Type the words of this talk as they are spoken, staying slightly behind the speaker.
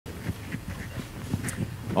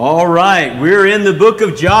All right, we're in the book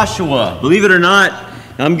of Joshua. Believe it or not,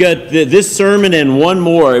 I've got this sermon and one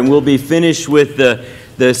more, and we'll be finished with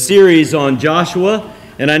the series on Joshua.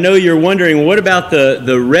 And I know you're wondering, what about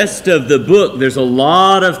the rest of the book? There's a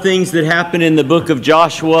lot of things that happen in the book of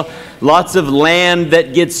Joshua. Lots of land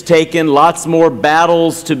that gets taken, lots more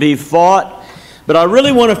battles to be fought. But I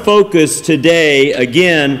really want to focus today,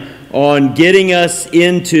 again, on getting us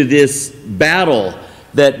into this battle,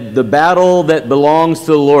 the battle that belongs to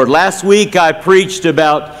the Lord. Last week I preached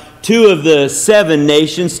about 2 of the 7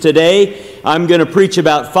 nations. Today I'm going to preach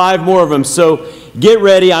about 5 more of them. So get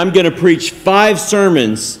ready. I'm going to preach 5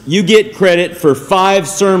 sermons. You get credit for 5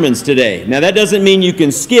 sermons today. Now that doesn't mean you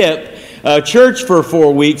can skip church for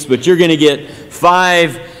 4 weeks, but you're going to get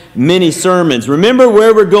 5 mini sermons. Remember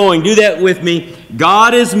where we're going. Do that with me.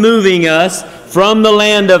 God is moving us from the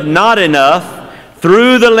land of not enough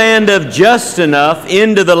through the land of just enough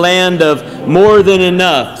into the land of more than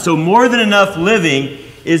enough. So more than enough living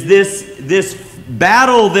is this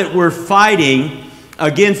battle that we're fighting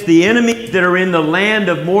against the enemies that are in the land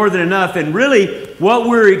of more than enough. And really what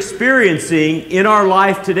we're experiencing in our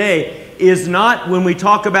life today is not, when we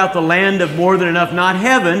talk about the land of more than enough, not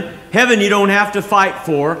heaven. Heaven you don't have to fight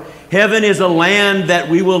for. Heaven is a land that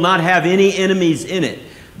we will not have any enemies in it.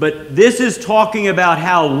 But this is talking about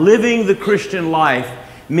how living the Christian life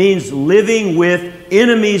means living with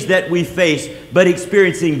enemies that we face, but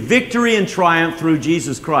experiencing victory and triumph through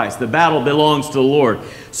Jesus Christ. The battle belongs to the Lord.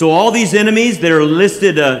 So all these enemies that are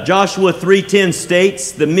listed, Joshua 3:10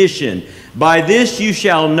 states the mission. By this you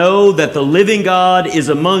shall know that the living God is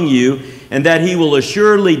among you, and that he will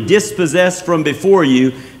assuredly dispossess from before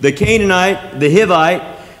you the Canaanite, the Hivite,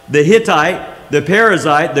 the Hittite, the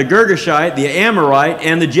Perizzite, the Girgashite, the Amorite,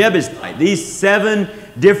 and the Jebusite. These 7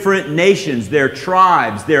 different nations, they're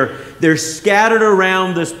tribes. They're scattered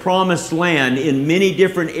around this promised land in many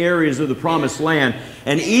different areas of the promised land.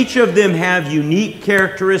 And each of them have unique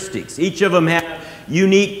characteristics. Each of them have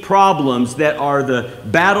unique problems that are the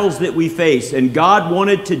battles that we face. And God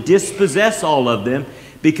wanted to dispossess all of them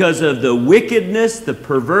because of the wickedness, the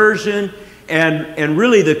perversion, and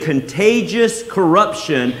really the contagious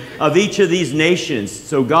corruption of each of these nations.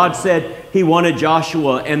 So God said he wanted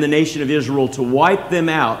Joshua and the nation of Israel to wipe them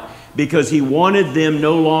out because he wanted them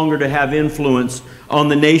no longer to have influence on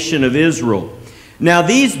the nation of Israel. Now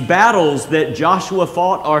these battles that Joshua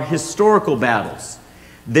fought are historical battles.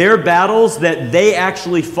 They're battles that they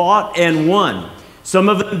actually fought and won. Some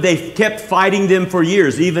of them, they kept fighting them for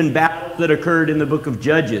years, even battles that occurred in the book of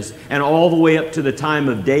Judges and all the way up to the time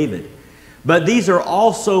of David. But these are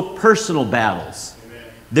also personal battles.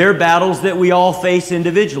 They're battles that we all face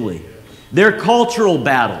individually. They're cultural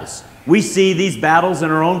battles. We see these battles in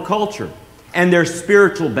our own culture. And they're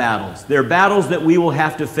spiritual battles. They're battles that we will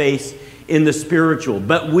have to face in the spiritual.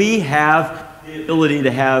 But we have the ability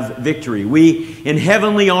to have victory. In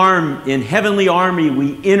heavenly army,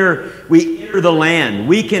 we enter the land.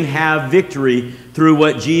 We can have victory through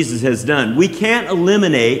what Jesus has done. We can't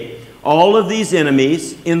eliminate all of these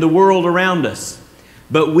enemies in the world around us,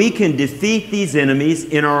 but we can defeat these enemies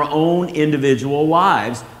in our own individual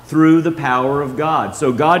lives through the power of God.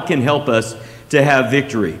 So God can help us to have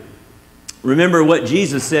victory. Remember what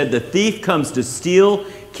Jesus said, the thief comes to steal,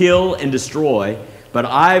 kill, and destroy, but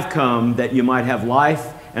I've come that you might have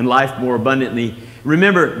life and life more abundantly.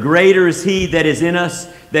 Remember, greater is he that is in us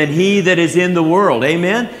than he that is in the world.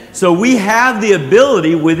 Amen? So we have the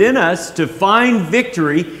ability within us to find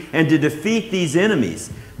victory and to defeat these enemies.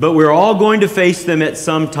 But we're all going to face them at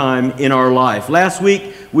some time in our life. Last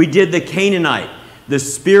week, we did the Canaanite, the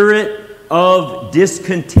spirit of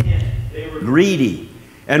discontent. They were greedy.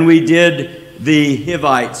 And we did the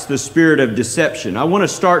Hivites, the spirit of deception. I want to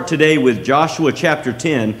start today with Joshua chapter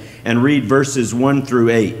 10 and read verses 1 through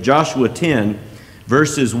 8. Joshua 10,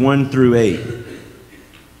 verses 1 through 8.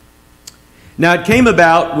 Now it came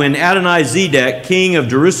about when Adonizedek, king of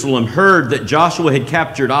Jerusalem, heard that Joshua had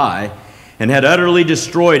captured Ai and had utterly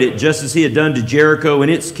destroyed it, just as he had done to Jericho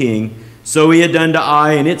and its king, so he had done to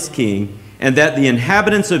Ai and its king, and that the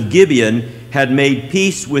inhabitants of Gibeon had made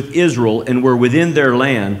peace with Israel and were within their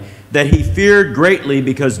land, that he feared greatly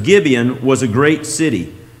because Gibeon was a great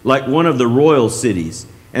city, like one of the royal cities,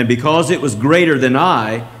 and because it was greater than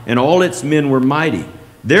Ai, and all its men were mighty.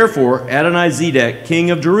 Therefore Adonizedek,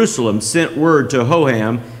 king of Jerusalem, sent word to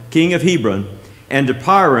Hoham, king of Hebron, and to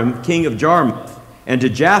Piram, king of Jarmuth, and to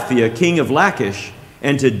Japhia, king of Lachish,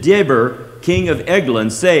 and to Deber, king of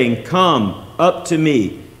Eglon, saying, Come up to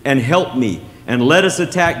me, and help me, and let us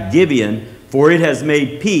attack Gibeon, for it has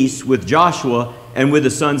made peace with Joshua and with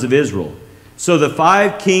the sons of Israel. So the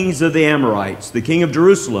 5 kings of the Amorites, the king of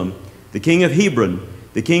Jerusalem, the king of Hebron,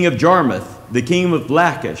 the king of Jarmuth, the king of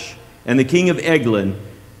Lachish, and the king of Eglon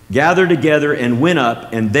gathered together and went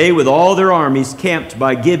up, and they with all their armies camped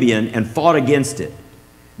by Gibeon and fought against it.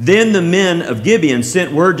 Then the men of Gibeon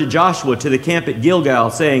sent word to Joshua to the camp at Gilgal,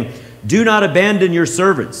 saying, "Do not abandon your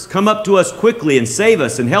servants. Come up to us quickly and save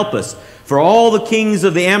us and help us. For all the kings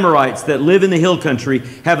of the Amorites that live in the hill country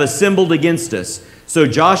have assembled against us." So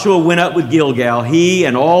Joshua went up with Gilgal, he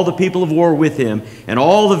and all the people of war with him, and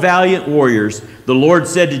all the valiant warriors. The Lord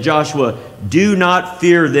said to Joshua, "Do not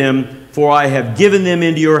fear them, for I have given them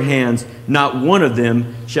into your hands. Not one of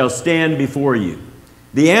them shall stand before you."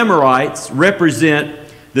 The Amorites represent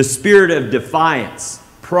the spirit of defiance,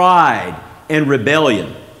 pride, and rebellion.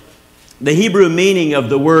 The Hebrew meaning of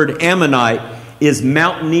the word Ammonite is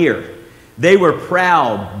mountaineer. They were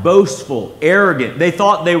proud, boastful, arrogant. They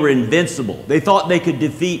thought they were invincible. They thought they could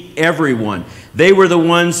defeat everyone. They were the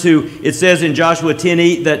ones who, it says in Joshua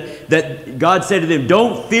 10:8, that God said to them,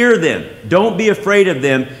 "Don't fear them. Don't be afraid of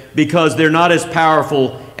them, because they're not as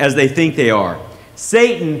powerful as they think they are."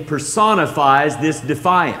 Satan personifies this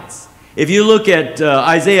defiance. If you look at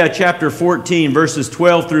Isaiah chapter 14, verses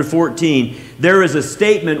 12 through 14, there is a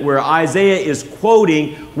statement where Isaiah is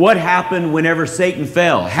quoting what happened whenever Satan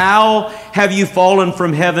fell. "How have you fallen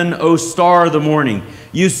from heaven, O star of the morning?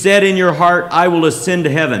 You said in your heart, I will ascend to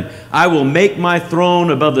heaven. I will make my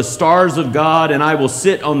throne above the stars of God, and I will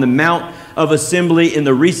sit on the mount of assembly in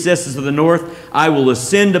the recesses of the north. I will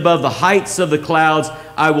ascend above the heights of the clouds.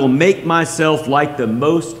 I will make myself like the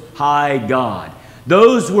Most High God."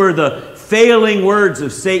 Those were the failing words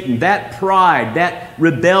of Satan. That pride, that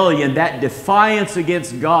rebellion, that defiance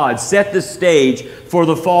against God set the stage for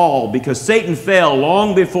the fall, because Satan fell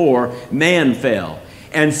long before man fell.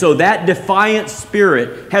 And so that defiant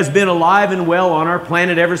spirit has been alive and well on our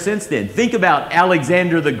planet ever since then. Think about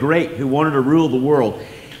Alexander the Great, who wanted to rule the world.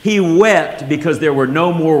 He wept because there were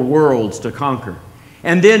no more worlds to conquer.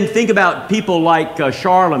 And then think about people like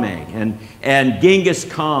Charlemagne and Genghis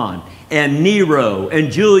Khan and Nero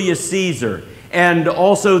and Julius Caesar, and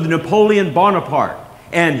also Napoleon Bonaparte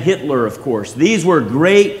and Hitler, of course. These were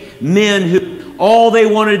great men who all they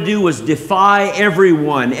wanted to do was defy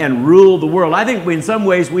everyone and rule the world. I think in some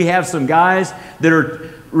ways we have some guys that are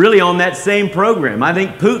really on that same program. I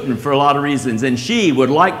think Putin, for a lot of reasons, and Xi would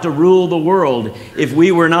like to rule the world. If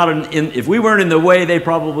we weren't in the way, they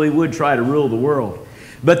probably would try to rule the world.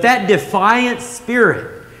 But that defiant spirit,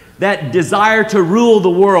 that desire to rule the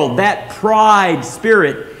world, that pride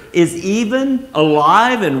spirit is even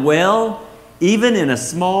alive and well, even in a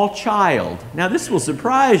small child. Now, this will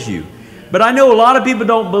surprise you, but I know a lot of people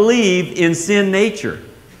don't believe in sin nature.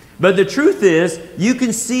 But the truth is, you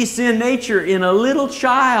can see sin nature in a little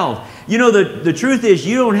child. You know, the truth is,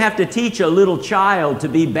 you don't have to teach a little child to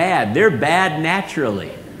be bad. They're bad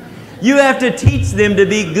naturally. You have to teach them to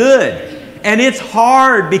be good. And it's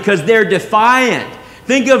hard because they're defiant.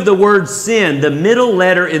 Think of the word sin. The middle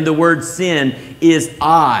letter in the word sin is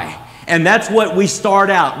I. And that's what we start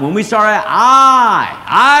out. When we start out,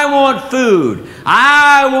 I want food.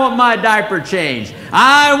 I want my diaper changed.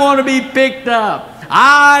 I want to be picked up.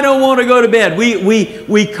 I don't want to go to bed.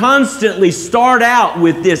 We constantly start out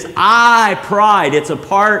with this I pride. It's a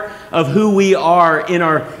part of who we are in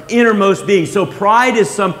our innermost being. So pride is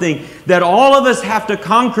something that all of us have to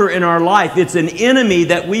conquer in our life. It's an enemy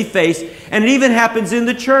that we face, and it even happens in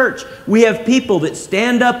the church. We have people that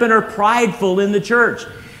stand up and are prideful in the church.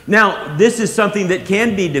 Now, this is something that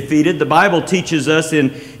can be defeated. The Bible teaches us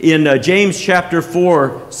in James chapter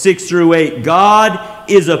 4, 6 through 8, God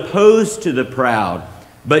is opposed to the proud,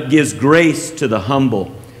 but gives grace to the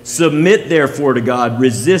humble. Submit therefore to God,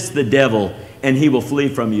 resist the devil, and he will flee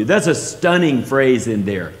from you. That's a stunning phrase in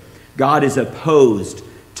there. God is opposed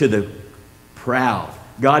to the proud.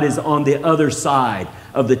 God is on the other side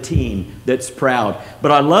of the team that's proud.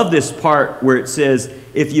 But I love this part where it says,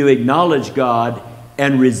 if you acknowledge God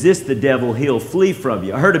and resist the devil, he'll flee from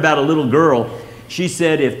you. I heard about a little girl. She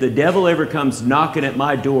said, if the devil ever comes knocking at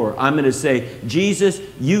my door, I'm going to say, Jesus,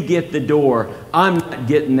 you get the door. I'm not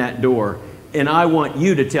getting that door. And I want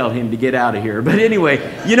you to tell him to get out of here. But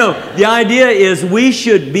anyway, you know, the idea is we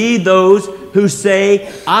should be those who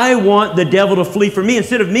say, I want the devil to flee from me.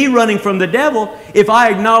 Instead of me running from the devil, if I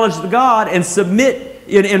acknowledge God and submit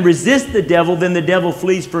and resist the devil, then the devil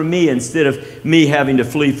flees from me instead of me having to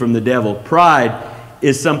flee from the devil. Pride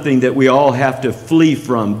is something that we all have to flee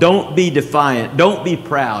from. Don't be defiant. Don't be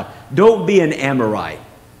proud. Don't be an Amorite.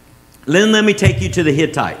 Then let me take you to the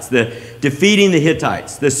Hittites, defeating the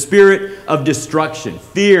Hittites, the spirit of destruction,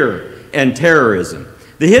 fear, and terrorism.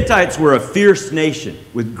 The Hittites were a fierce nation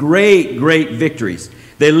with great, great victories.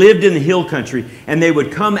 They lived in the hill country, and they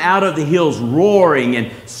would come out of the hills roaring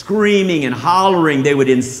and screaming and hollering. They would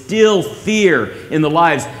instill fear in the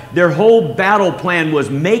lives. Their whole battle plan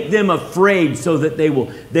was make them afraid so that they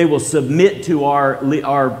will submit to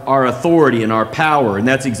our authority and our power. And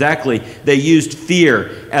that's exactly, they used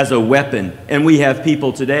fear as a weapon. And we have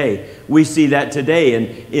people today. We see that today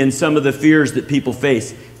in some of the fears that people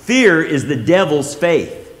face. Fear is the devil's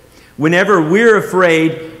faith. Whenever we're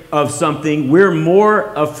afraid of something, we're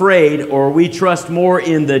more afraid, or we trust more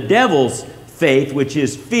in the devil's faith, which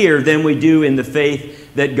is fear, than we do in the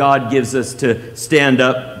faith that God gives us to stand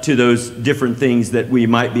up to those different things that we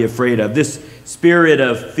might be afraid of. This spirit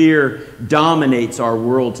of fear dominates our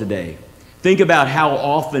world today. Think about how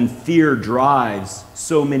often fear drives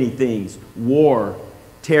so many things. War,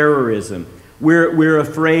 terrorism. We're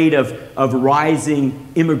afraid of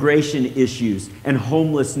rising immigration issues and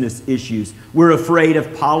homelessness issues. We're afraid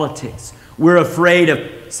of politics. We're afraid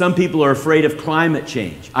of, some people are afraid of climate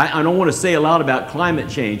change. I don't want to say a lot about climate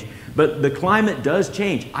change, but the climate does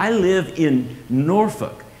change. I live in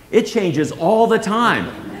Norfolk. It changes all the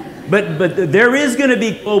time. But there is going to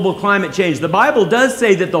be global climate change. The Bible does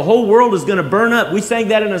say that the whole world is going to burn up. We sang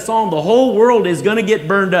that in a song. The whole world is going to get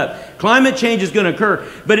burned up. Climate change is going to occur.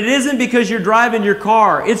 But it isn't because you're driving your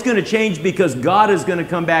car. It's going to change because God is going to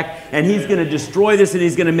come back and He's going to destroy this and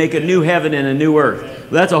He's going to make a new heaven and a new earth.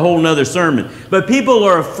 Well, that's a whole nother sermon. But people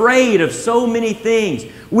are afraid of so many things.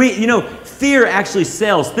 Fear actually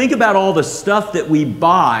sells. Think about all the stuff that we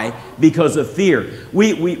buy because of fear.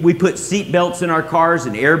 We put seat belts in our cars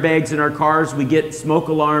and airbags in our cars. We get smoke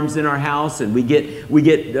alarms in our house, and we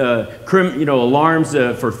get alarms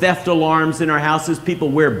for theft alarms in our houses. People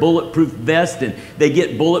wear bulletproof vests, and they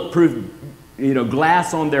get bulletproof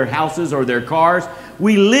glass on their houses or their cars.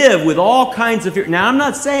 We live with all kinds of fear. Now, I'm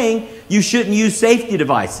not saying you shouldn't use safety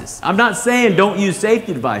devices. I'm not saying don't use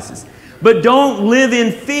safety devices. But don't live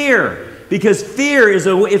in fear, because fear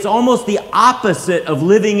it's almost the opposite of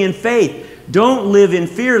living in faith. Don't live in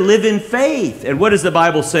fear, live in faith. And what does the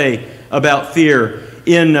Bible say about fear?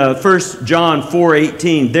 In 1 John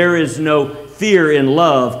 4:18, there is no fear in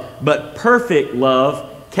love, but perfect love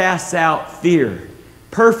casts out fear.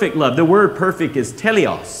 Perfect love. The word perfect is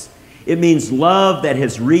teleos. It means love that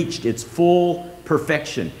has reached its full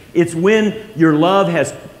perfection. It's when your love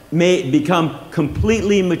has become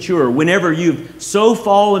completely mature. Whenever you've so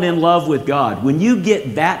fallen in love with God, when you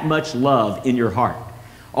get that much love in your heart,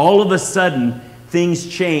 all of a sudden things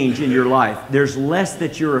change in your life. There's less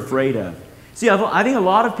that you're afraid of. See, I think a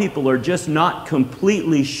lot of people are just not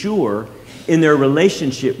completely sure in their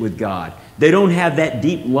relationship with God. They don't have that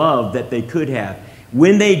deep love that they could have.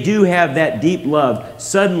 When they do have that deep love,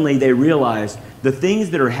 suddenly they realize the things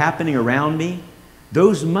that are happening around me,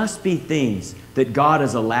 those must be things that God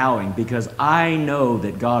is allowing, because I know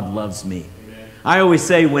that God loves me. Amen. I always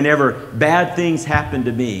say whenever bad things happen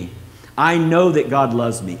to me, I know that God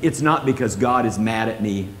loves me. It's not because God is mad at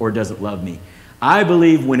me or doesn't love me. I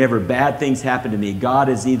believe whenever bad things happen to me, God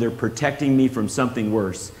is either protecting me from something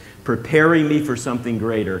worse, preparing me for something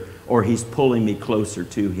greater, or He's pulling me closer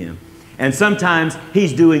to Him. And sometimes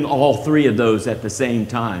He's doing all three of those at the same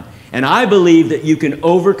time. And I believe that you can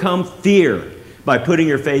overcome fear by putting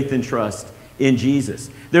your faith and trust in Jesus.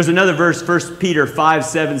 There's another verse, 1 Peter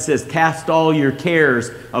 5:7 says, cast all your cares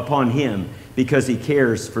upon Him because He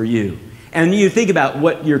cares for you. And you think about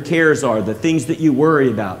what your cares are, the things that you worry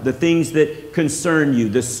about, the things that concern you,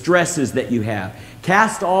 the stresses that you have.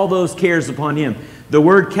 Cast all those cares upon Him. The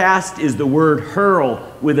word cast is the word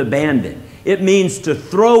hurl with abandon. It means to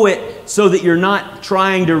throw it so that you're not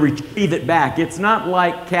trying to retrieve it back. It's not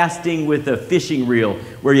like casting with a fishing reel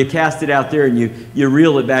where you cast it out there and you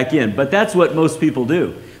reel it back in. But that's what most people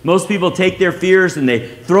do. Most people take their fears and they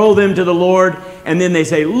throw them to the Lord, and then they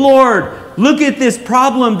say, Lord, look at this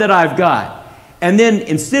problem that I've got. And then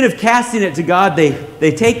instead of casting it to God,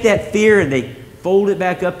 they take that fear and they fold it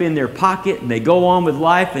back up in their pocket, and they go on with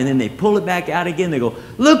life, and then they pull it back out again. They go,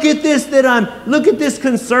 look at this look at this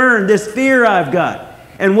concern, this fear I've got.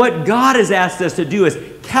 And what God has asked us to do is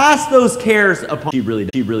cast those cares upon. She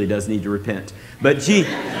really does need to repent. But she's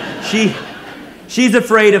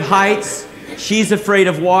afraid of heights. She's afraid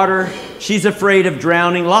of water. She's afraid of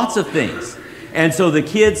drowning, lots of things. And so the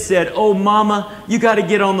kids said, oh, Mama, you got to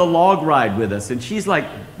get on the log ride with us. And she's like,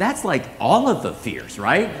 that's like all of the fears,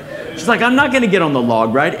 right? She's like, I'm not going to get on the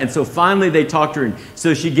log ride. And so finally they talked to her. And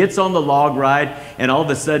so she gets on the log ride, and all of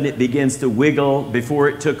a sudden it begins to wiggle before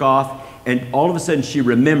it took off. And all of a sudden she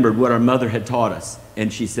remembered what our mother had taught us.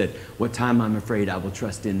 And she said, what time I'm afraid I will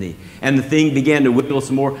trust in thee. And the thing began to wiggle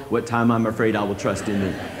some more. What time I'm afraid I will trust in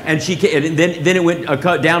thee. And then it went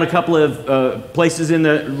down a couple of places in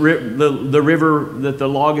the river that the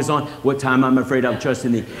log is on. What time I'm afraid I will trust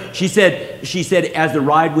in thee. She said, as the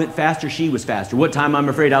ride went faster, she was faster. What time I'm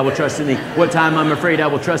afraid I will trust in thee. What time I'm afraid I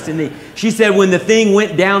will trust in thee. She said, when the thing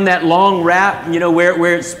went down that long rap,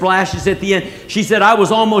 where it splashes at the end, she said, I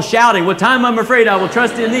was almost shouting, what time I'm afraid I will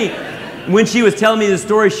trust in thee. When she was telling me the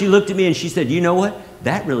story, she looked at me and she said, you know what?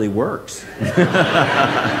 That really works.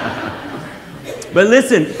 But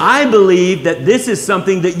listen, I believe that this is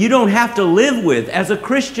something that you don't have to live with as a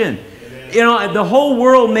Christian. The whole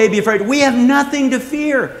world may be afraid. We have nothing to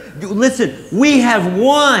fear. Listen, we have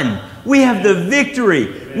won. We have the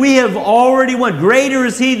victory. We have already won. Greater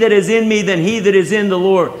is He that is in me than he that is in the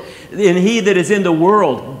Lord, and he that is in the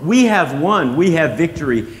world. We have won. We have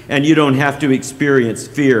victory, and you don't have to experience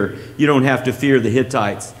fear. You don't have to fear the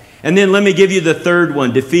Hittites. And then let me give you the third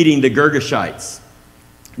one, defeating the Girgashites.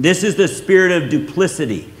 This is the spirit of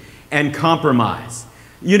duplicity and compromise.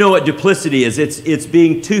 You know what duplicity is. It's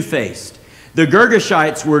being two-faced. The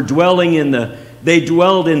Girgashites were dwelled in the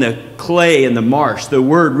clay and the marsh. The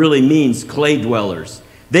word really means clay dwellers.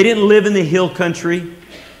 They didn't live in the hill country.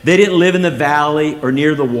 They didn't live in the valley or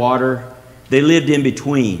near the water. They lived in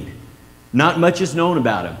between. Not much is known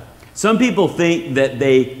about them. Some people think that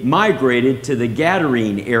they migrated to the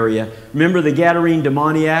Gadarene area. Remember the Gadarene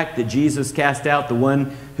demoniac that Jesus cast out, the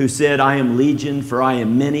one who said, I am legion, for I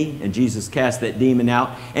am many, and Jesus cast that demon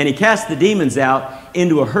out. And He cast the demons out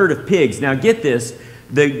into a herd of pigs. Now get this,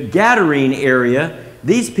 the Gadarene area,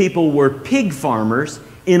 these people were pig farmers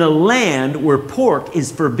in a land where pork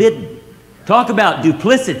is forbidden. Talk about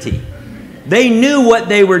duplicity. They knew what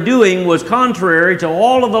they were doing was contrary to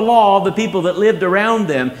all of the law of the people that lived around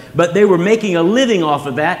them, but they were making a living off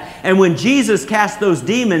of that. And when Jesus cast those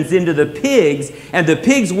demons into the pigs, and the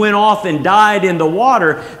pigs went off and died in the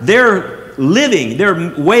water, their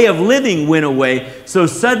way of living went away. So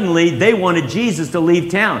suddenly they wanted Jesus to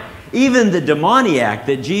leave town. Even the demoniac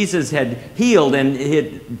that Jesus had healed and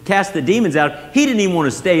had cast the demons out, he didn't even want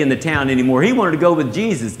to stay in the town anymore. He wanted to go with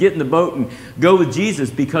Jesus, get in the boat and go with Jesus,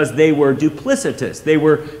 because they were duplicitous. They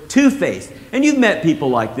were two-faced. And you've met people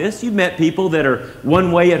like this. You've met people that are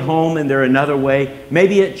one way at home and they're another way,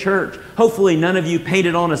 maybe at church. Hopefully none of you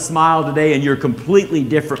painted on a smile today and you're completely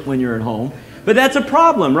different when you're at home. But that's a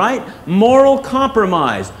problem, right? Moral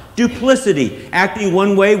compromise. Duplicity, acting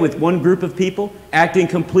one way with one group of people, acting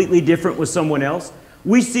completely different with someone else.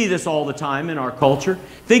 We see this all the time in our culture.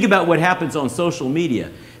 Think about what happens on social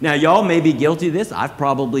media. Now, y'all may be guilty of this. I've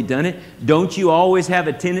probably done it. Don't you always have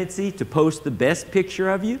a tendency to post the best picture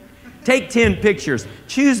of you? Take 10 pictures.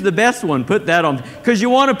 Choose the best one. Put that on, because you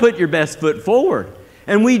want to put your best foot forward.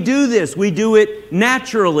 And we do this. We do it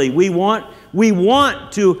naturally. We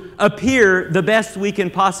want to appear the best we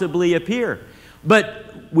can possibly appear. But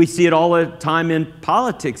we see it all the time in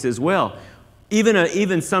politics as well.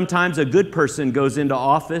 Even sometimes a good person goes into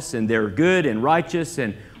office and they're good and righteous,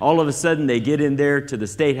 and all of a sudden they get in there to the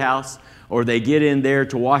State House or they get in there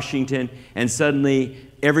to Washington, and suddenly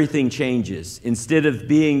everything changes. Instead of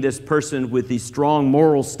being this person with these strong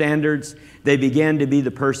moral standards, they begin to be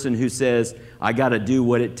the person who says, I got to do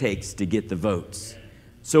what it takes to get the votes.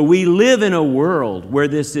 So we live in a world where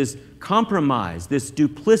this is compromise, this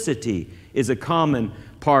duplicity is a common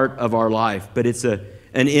part of our life, but it's an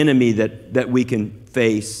enemy that we can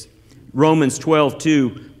face. Romans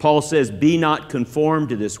 12:2, Paul says, be not conformed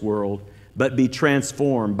to this world, but be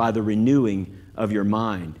transformed by the renewing of your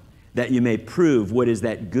mind, that you may prove what is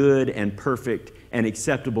that good and perfect and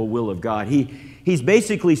acceptable will of God. He's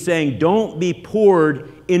basically saying, don't be poured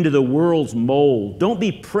into the world's mold. Don't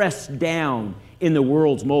be pressed down in the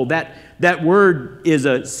world's mold. That word is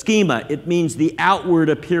a schema. It means the outward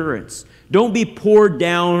appearance. Don't be poured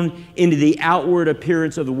down into the outward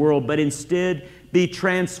appearance of the world, but instead be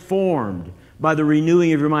transformed by the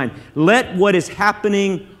renewing of your mind. Let what is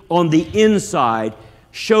happening on the inside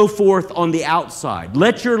show forth on the outside.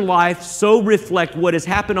 Let your life so reflect what has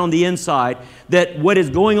happened on the inside that what is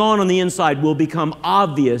going on the inside will become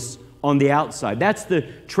obvious on the outside. That's the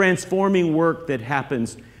transforming work that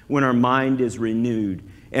happens when our mind is renewed.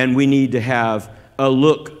 And we need to have a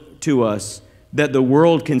look to us that the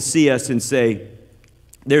world can see us and say,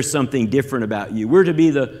 there's something different about you. We're to be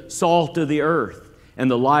the salt of the earth and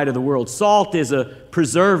the light of the world. Salt is a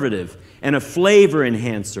preservative and a flavor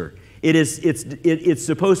enhancer. It's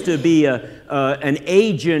supposed to be an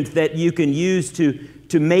agent that you can use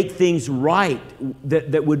to make things right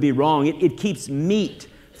that would be wrong. It keeps meat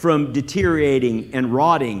from deteriorating and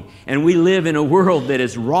rotting. And we live in a world that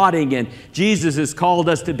is rotting, and Jesus has called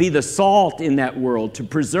us to be the salt in that world, to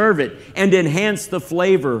preserve it and enhance the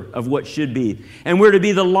flavor of what should be. And we're to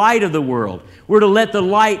be the light of the world. We're to let the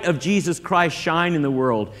light of Jesus Christ shine in the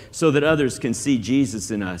world so that others can see Jesus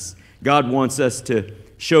in us. God wants us to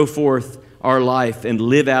show forth our life and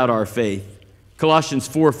live out our faith. Colossians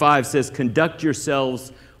 4:5 says, conduct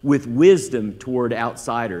yourselves with wisdom toward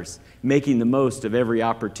outsiders, making the most of every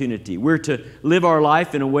opportunity. We're to live our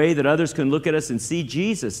life in a way that others can look at us and see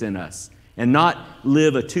Jesus in us and not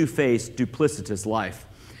live a two-faced, duplicitous life.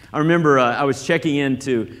 I remember I was checking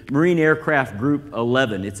into Marine Aircraft Group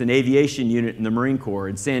 11. It's an aviation unit in the Marine Corps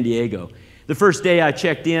in San Diego. The first day I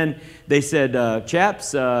checked in, they said,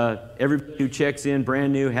 chaps, everybody who checks in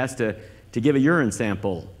brand new has to give a urine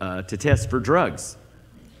sample to test for drugs.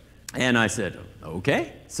 And I said,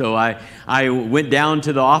 okay. So I went down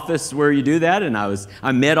to the office where you do that, and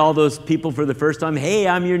I met all those people for the first time. Hey,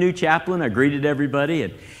 I'm your new chaplain. I greeted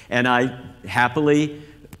everybody, and I happily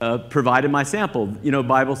provided my sample. You know,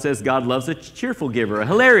 Bible says God loves a cheerful giver, a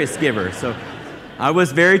hilarious giver. So I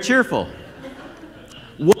was very cheerful.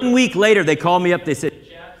 1 week later, they called me up. They said,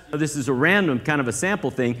 this is a random kind of a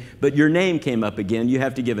sample thing, but your name came up again. You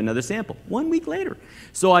have to give another sample. 1 week later.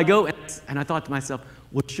 So I go, and I thought to myself,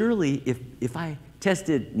 well, surely if I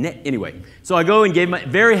tested, anyway. So I go and gave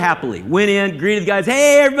very happily, went in, greeted the guys.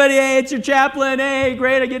 Hey, everybody, hey, it's your chaplain. Hey,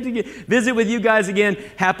 great, I get to visit with you guys again.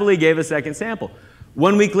 Happily gave a second sample.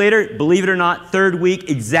 1 week later, believe it or not, third week,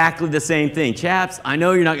 exactly the same thing. Chaps, I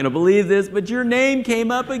know you're not going to believe this, but your name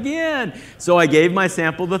came up again. So I gave my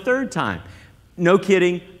sample the third time. No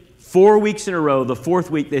kidding. 4 weeks in a row, the fourth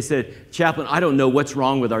week, they said, chaplain, I don't know what's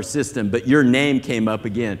wrong with our system, but your name came up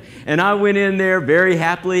again. And I went in there very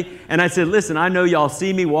happily, and I said, listen, I know y'all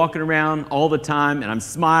see me walking around all the time, and I'm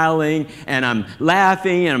smiling, and I'm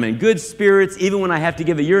laughing, and I'm in good spirits, even when I have to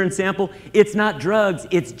give a urine sample. It's not drugs,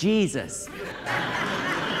 it's Jesus.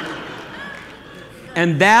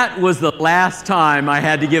 And that was the last time I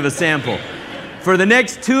had to give a sample. For the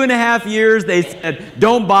next 2.5 years, they said,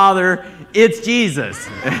 don't bother. It's Jesus.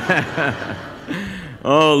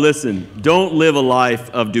 Oh, listen, don't live a life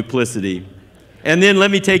of duplicity. And then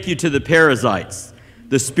let me take you to the parasites,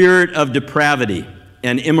 the spirit of depravity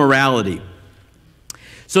and immorality.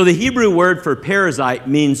 So the Hebrew word for parasite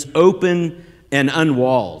means open and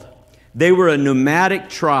unwalled. They were a nomadic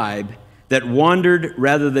tribe that wandered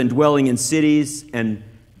rather than dwelling in cities and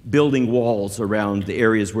building walls around the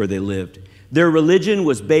areas where they lived. Their religion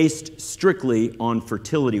was based strictly on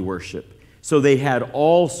fertility worship. So they had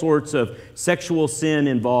all sorts of sexual sin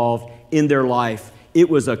involved in their life. It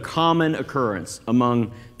was a common occurrence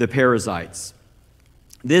among the parasites.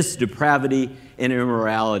 This depravity and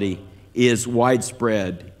immorality is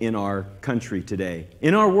widespread in our country today,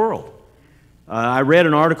 in our world. I read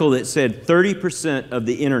an article that said 30% of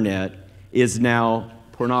the internet is now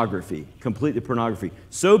pornography, completely pornography.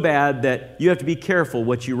 So bad that you have to be careful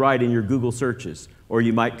what you write in your Google searches, or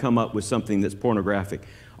you might come up with something that's pornographic.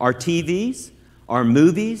 Our TVs, our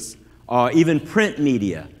movies, even print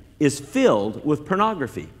media is filled with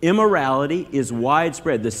pornography. Immorality is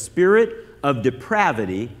widespread. The spirit of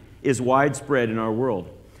depravity is widespread in our world.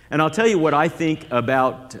 And I'll tell you what I think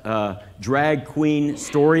about Drag Queen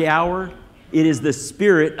Story Hour. It is the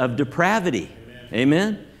spirit of depravity.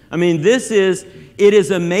 Amen? I mean, it is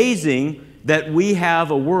amazing that we have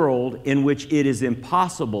a world in which it is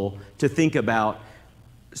impossible to think about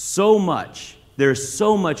so much. There's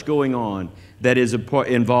so much going on that is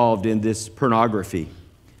involved in this pornography.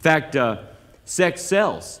 In fact, sex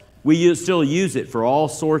sells. We still use it for all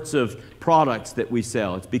sorts of products that we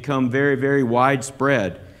sell. It's become very, very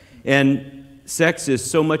widespread. And sex is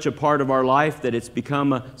so much a part of our life that it's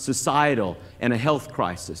become a societal and a health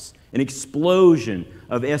crisis. An explosion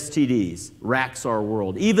of STDs racks our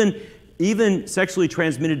world. Even sexually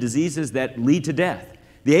transmitted diseases that lead to death.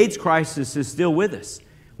 The AIDS crisis is still with us.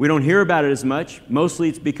 We don't hear about it as much. Mostly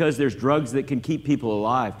it's because there's drugs that can keep people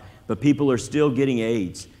alive, but people are still getting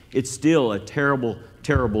AIDS. It's still a terrible,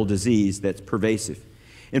 terrible disease that's pervasive.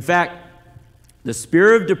 In fact, the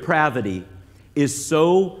spirit of depravity is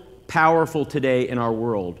so powerful today in our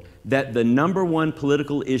world that the #1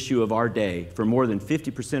 political issue of our day for more than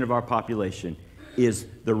 50% of our population is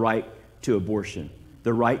the right to abortion,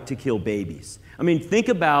 the right to kill babies. I mean, think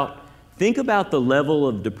about the level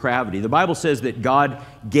of depravity. The Bible says that God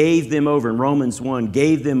gave them over, in Romans 1,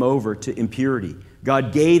 gave them over to impurity.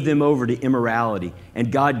 God gave them over to immorality,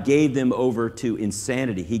 and God gave them over to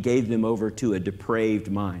insanity. He gave them over to a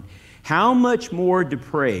depraved mind. How much more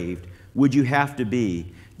depraved would you have to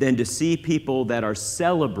be than to see people that are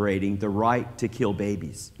celebrating the right to kill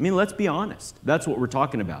babies. I mean, let's be honest. That's what we're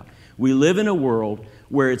talking about. We live in a world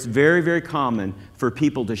where it's very, very common for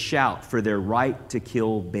people to shout for their right to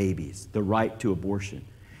kill babies, the right to abortion.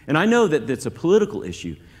 And I know that that's a political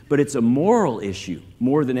issue, but it's a moral issue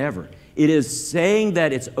more than ever. It is saying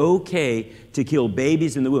that it's okay to kill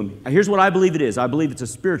babies in the womb. Here's what I believe it is. I believe it's a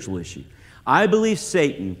spiritual issue. I believe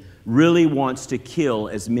Satan really wants to kill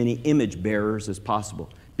as many image bearers as possible,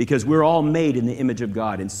 because we're all made in the image of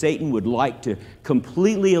God, and Satan would like to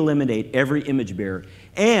completely eliminate every image bearer.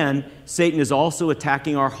 And Satan is also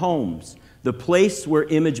attacking our homes, the place where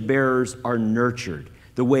image bearers are nurtured,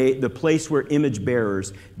 the place where image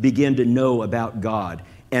bearers begin to know about God,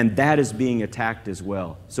 and that is being attacked as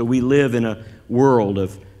well. So we live in a world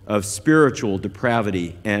of spiritual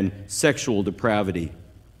depravity and sexual depravity.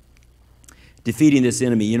 Defeating this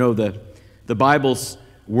enemy, you know, the Bible's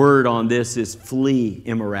word on this is flee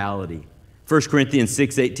immorality. 1 Corinthians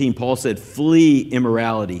 6:18, Paul said, flee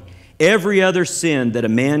immorality. Every other sin that a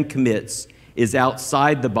man commits is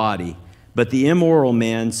outside the body, but the immoral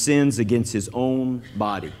man sins against his own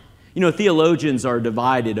body. You know, theologians are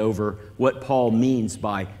divided over what Paul means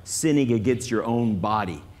by sinning against your own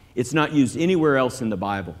body. It's not used anywhere else in the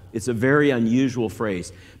Bible. It's a very unusual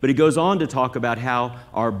phrase. But he goes on to talk about how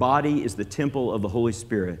our body is the temple of the Holy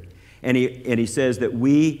Spirit. And he says that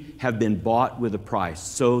we have been bought with a price,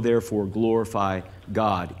 so therefore glorify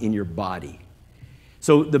God in your body.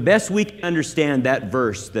 So the best we can understand that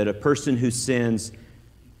verse, that a person who sins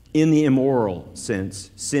in the immoral sense,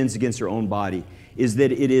 sins against their own body, is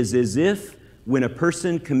that it is as if when a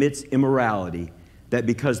person commits immorality, that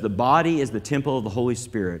because the body is the temple of the Holy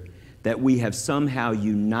Spirit, that we have somehow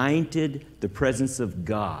united the presence of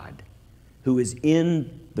God, who is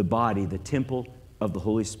in the body, the temple of the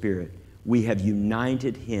Holy Spirit. We have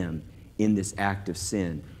united Him in this act of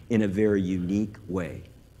sin in a very unique way.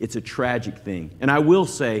 It's a tragic thing. And I will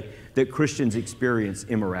say that Christians experience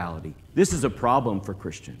immorality. This is a problem for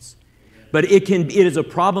Christians. But it is a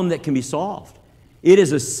problem that can be solved. It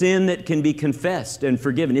is a sin that can be confessed and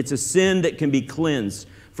forgiven. It's a sin that can be cleansed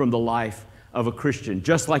from the life of a Christian,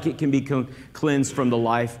 just like it can be cleansed from the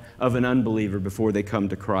life of an unbeliever before they come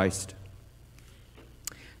to Christ.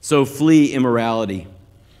 So flee immorality.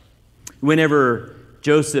 Whenever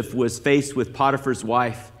Joseph was faced with Potiphar's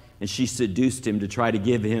wife and she seduced him to try to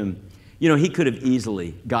give him, you know, he could have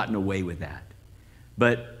easily gotten away with that.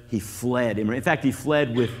 But he fled. In fact, he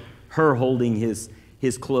fled with her holding his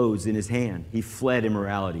clothes in his hand. He fled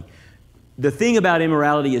immorality. The thing about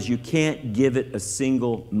immorality is you can't give it a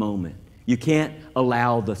single moment. You can't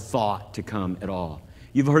allow the thought to come at all.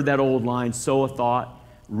 You've heard that old line, sow a thought,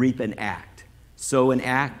 reap an act. Sow an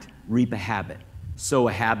act, reap a habit. Sow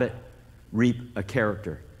a habit, reap a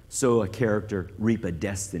character. Sow a character, reap a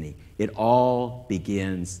destiny. It all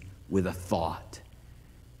begins with a thought.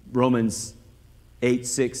 Romans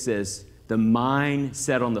 8:6 says, the mind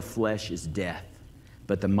set on the flesh is death,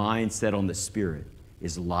 but the mind set on the Spirit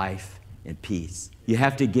is life and peace. You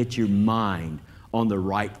have to get your mind on the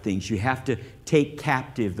right things. You have to take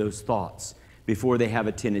captive those thoughts before they have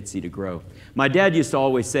a tendency to grow. My dad used to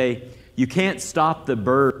always say, you can't stop the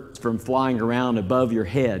birds from flying around above your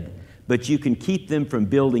head, but you can keep them from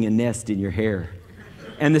building a nest in your hair.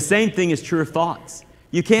 And the same thing is true of thoughts.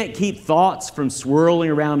 You can't keep thoughts from swirling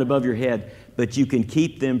around above your head, but you can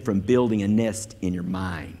keep them from building a nest in your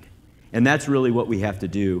mind. And that's really what we have to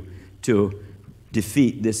do to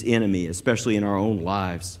defeat this enemy, especially in our own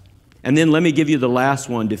lives. And then let me give you the last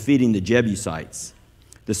one, defeating the Jebusites,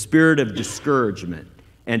 the spirit of discouragement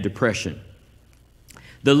and depression.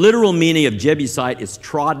 The literal meaning of Jebusite is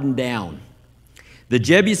trodden down. The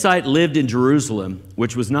Jebusite lived in Jerusalem,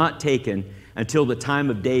 which was not taken until the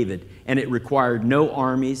time of David, and it required no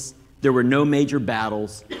armies. There were no major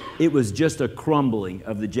battles. It was just a crumbling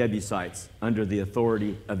of the Jebusites under the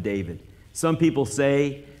authority of David. Some people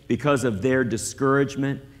say because of their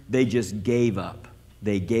discouragement, they just gave up.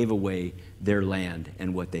 They gave away their land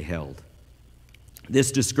and what they held.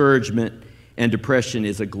 This discouragement and depression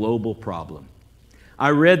is a global problem. I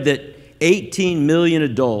read that 18 million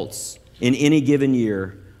adults in any given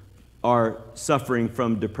year are suffering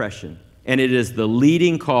from depression, and it is the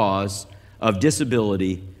leading cause of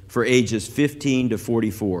disability for ages 15 to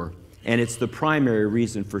 44, and it's the primary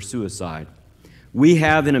reason for suicide. We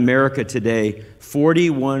have in America today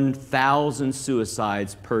 41,000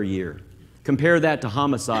 suicides per year. Compare that to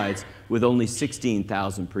homicides with only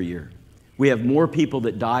 16,000 per year. We have more people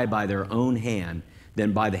that die by their own hand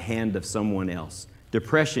than by the hand of someone else.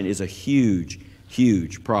 Depression is a huge,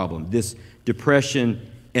 huge problem. This depression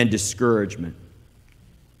and discouragement.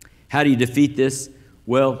 How do you defeat this?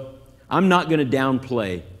 Well, I'm not going to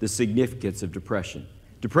downplay the significance of depression.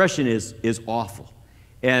 Depression is awful.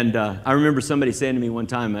 And I remember somebody saying to me one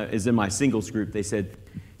time, is in my singles group, they said,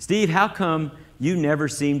 Steve, how come you never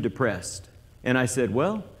seem depressed? And I said,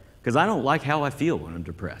 well, because I don't like how I feel when I'm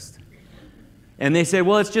depressed. And they said,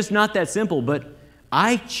 well, it's just not that simple, but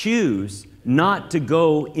I choose not to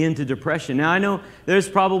go into depression. Now, I know there's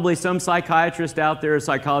probably some psychiatrist out there, a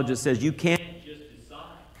psychologist says you can't just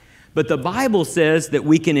decide. But the Bible says that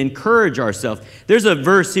we can encourage ourselves. There's a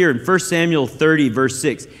verse here in 1 Samuel 30, verse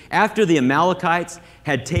 6. After the Amalekites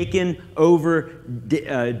had taken over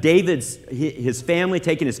his family,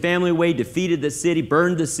 taken his family away, defeated the city,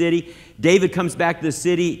 burned the city, David comes back to the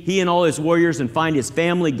city, he and all his warriors, and find his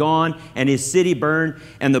family gone and his city burned.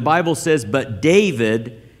 And the Bible says, but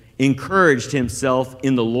David encouraged himself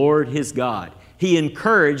in the Lord his God. He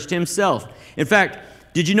encouraged himself. In fact,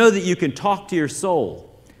 did you know that you can talk to your soul?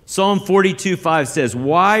 Psalm 42:5 says,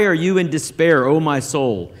 why are you in despair, O my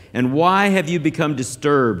soul? And why have you become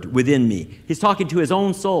disturbed within me? He's talking to his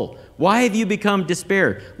own soul. Why have you become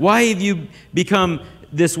despair? Why have you become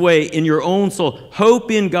this way in your own soul?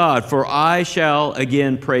 Hope in God, for I shall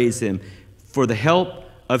again praise him for the help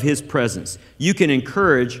of his presence. You can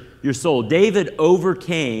encourage your soul. David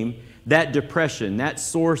overcame that depression, that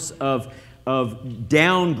source of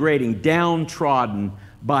downgrading, downtrodden,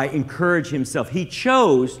 by encouraging himself. He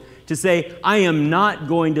chose to say, I am not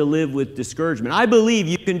going to live with discouragement. I believe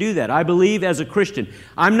you can do that. I believe as a Christian.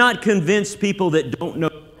 I'm not convinced people that don't know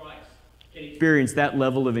Christ can experience that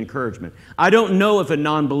level of encouragement. I don't know if a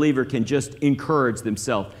non-believer can just encourage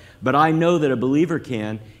themselves, but I know that a believer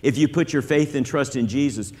can if you put your faith and trust in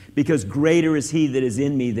Jesus, because greater is he that is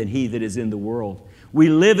in me than he that is in the world. We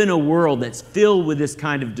live in a world that's filled with this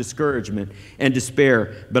kind of discouragement and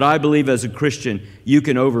despair, but I believe as a Christian, you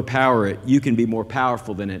can overpower it. You can be more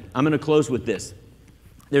powerful than it. I'm going to close with this.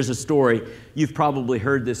 There's a story, you've probably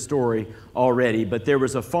heard this story already, but there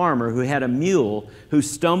was a farmer who had a mule who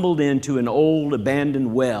stumbled into an old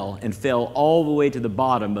abandoned well and fell all the way to the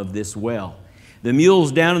bottom of this well. The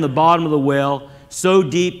mule's down in the bottom of the well, so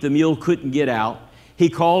deep the mule couldn't get out. He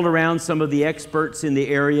called around some of the experts in the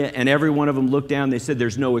area, and every one of them looked down. They said,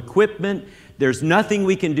 there's no equipment. There's nothing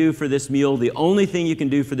we can do for this mule. The only thing you can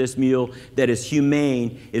do for this mule that is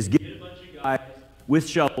humane is get a bunch of guys with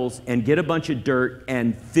shovels and get a bunch of dirt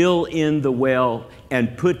and fill in the well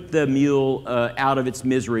and put the mule out of its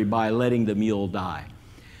misery by letting the mule die.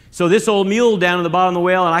 So this old mule down in the bottom of the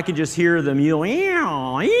well, and I could just hear the mule,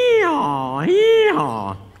 eeyaw, eeyaw,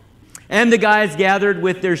 eeyaw. And the guys gathered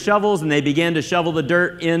with their shovels and they began to shovel the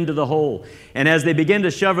dirt into the hole. And as they began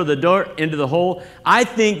to shovel the dirt into the hole, I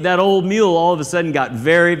think that old mule all of a sudden got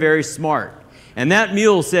very, very smart. And that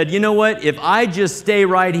mule said, you know what, if I just stay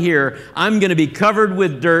right here, I'm going to be covered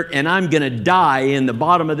with dirt and I'm going to die in the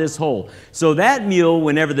bottom of this hole. So that mule,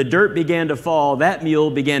 whenever the dirt began to fall, that mule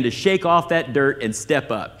began to shake off that dirt and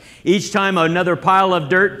step up. Each time another pile of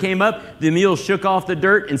dirt came up, the mule shook off the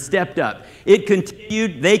dirt and stepped up. It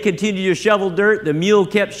continued, they continued to shovel dirt. The mule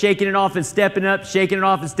kept shaking it off and stepping up, shaking it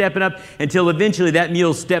off and stepping up, until eventually that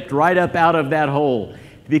mule stepped right up out of that hole,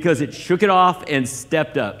 because it shook it off and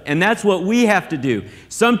stepped up. And that's what we have to do.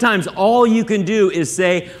 Sometimes all you can do is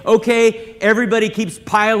say, okay, everybody keeps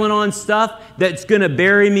piling on stuff that's going to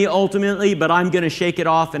bury me ultimately, but I'm going to shake it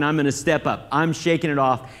off and I'm going to step up. I'm shaking it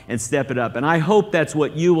off and step it up. And I hope that's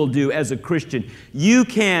what you will do as a Christian. You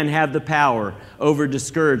can have the power over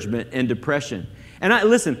discouragement and depression. And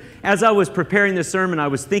listen, as I was preparing this sermon, I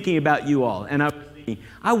was thinking about you all. And I was thinking,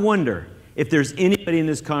 I wonder if there's anybody in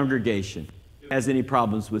this congregation has any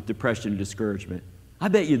problems with depression and discouragement. I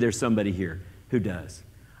bet you there's somebody here who does.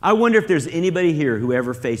 I wonder if there's anybody here who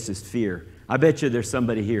ever faces fear. I bet you there's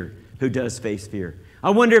somebody here who does face fear.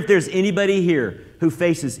 I wonder if there's anybody here who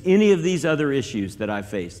faces any of these other issues that I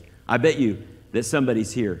face. I bet you that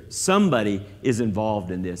somebody's here. Somebody is involved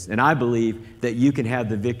in this. And I believe that you can have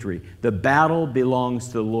the victory. The battle belongs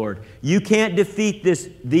to the Lord. You can't defeat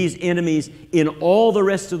these enemies in all the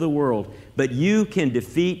rest of the world, but you can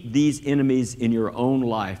defeat these enemies in your own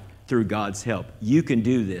life through God's help. You can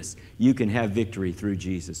do this. You can have victory through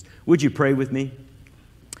Jesus. Would you pray with me?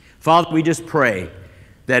 Father, we just pray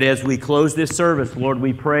that as we close this service, Lord,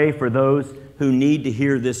 we pray for those who need to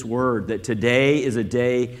hear this word, that today is a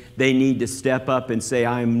day they need to step up and say,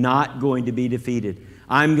 I'm not going to be defeated.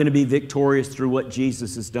 I'm going to be victorious through what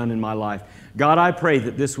Jesus has done in my life. God, I pray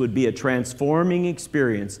that this would be a transforming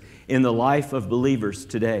experience in the life of believers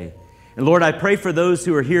today. And Lord, I pray for those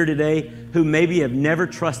who are here today who maybe have never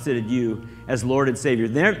trusted in you as Lord and Savior.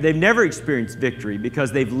 They've never experienced victory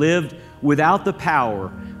because they've lived without the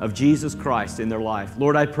power of Jesus Christ in their life.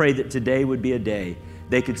 Lord, I pray that today would be a day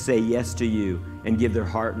they could say yes to you and give their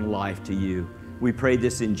heart and life to you. We pray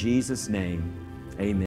this in Jesus' name. Amen.